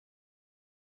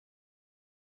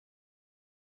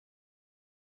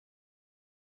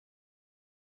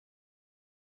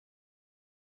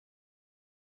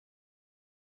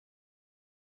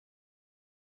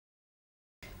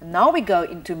Now we go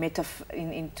into meiosis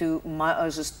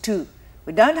 2.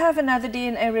 We don't have another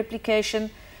DNA replication,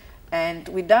 and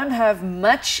we don't have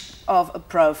much of a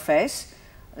prophase.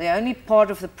 The only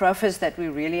part of the prophase that we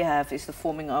really have is the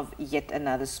forming of yet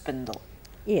another spindle.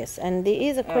 Yes, and there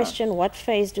is a question, what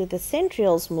phase do the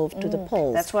centrioles move to the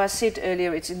poles? That's why I said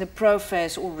earlier, it's in the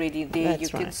prophase already there. That's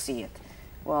can see it.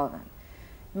 Well done.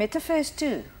 Metaphase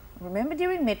 2. Remember,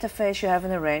 during metaphase you have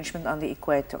an arrangement on the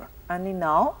equator. Only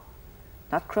now,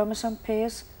 not chromosome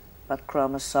pairs, but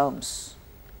chromosomes.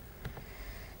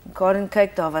 En Karen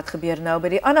kyk daar wat gebeur nou by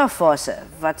die anaphase.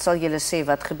 Wat sal julle sê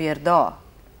wat gebeur daar?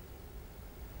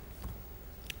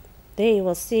 There you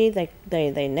will see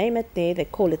they name it there, they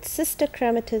call it sister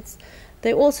chromatids.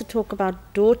 They also talk about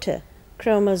daughter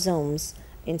chromosomes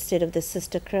instead of the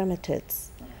sister chromatids.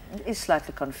 It is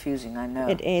slightly confusing, I know.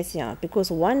 It is, yeah,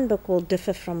 because one book will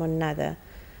differ from another.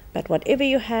 But whatever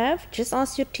you have, just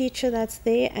ask your teacher that's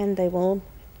there and they will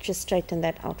just straighten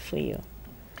that out for you.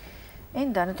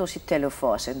 En dan het ons die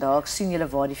telophase en daar sien julle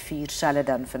waar die 4 selle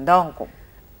dan vandaan kom.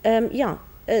 Ja,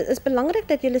 is belangrik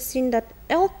dat julle sien dat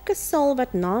elke sel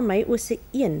wat na Meiosis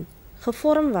 1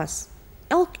 gevorm was,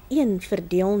 elkeen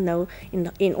verdeel nou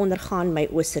en ondergaan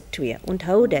Meiosis 2.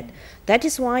 Onthou dit. That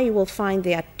is why you will find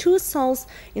there are 2 cells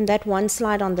in that one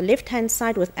slide on the left-hand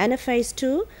side with anaphase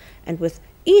 2, and with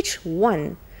each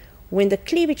one, when the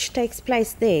cleavage takes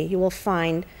place there, you will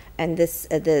find, and this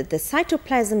the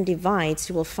cytoplasm divides,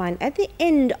 you will find at the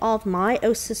end of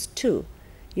Meiosis 2,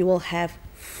 you will have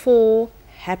 4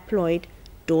 haploid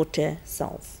daughter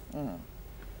cells.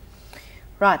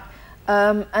 Right.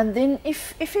 And then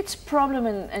if it's a problem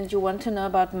and you want to know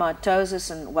about mitosis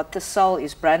and what the cell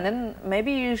is, Brandon,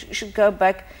 maybe you should go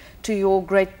back to your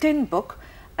grade 10 book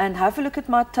and have a look at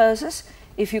mitosis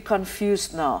if you're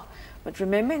confused now. But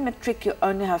remember, in Matric you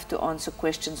only have to answer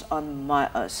questions on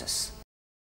meiosis.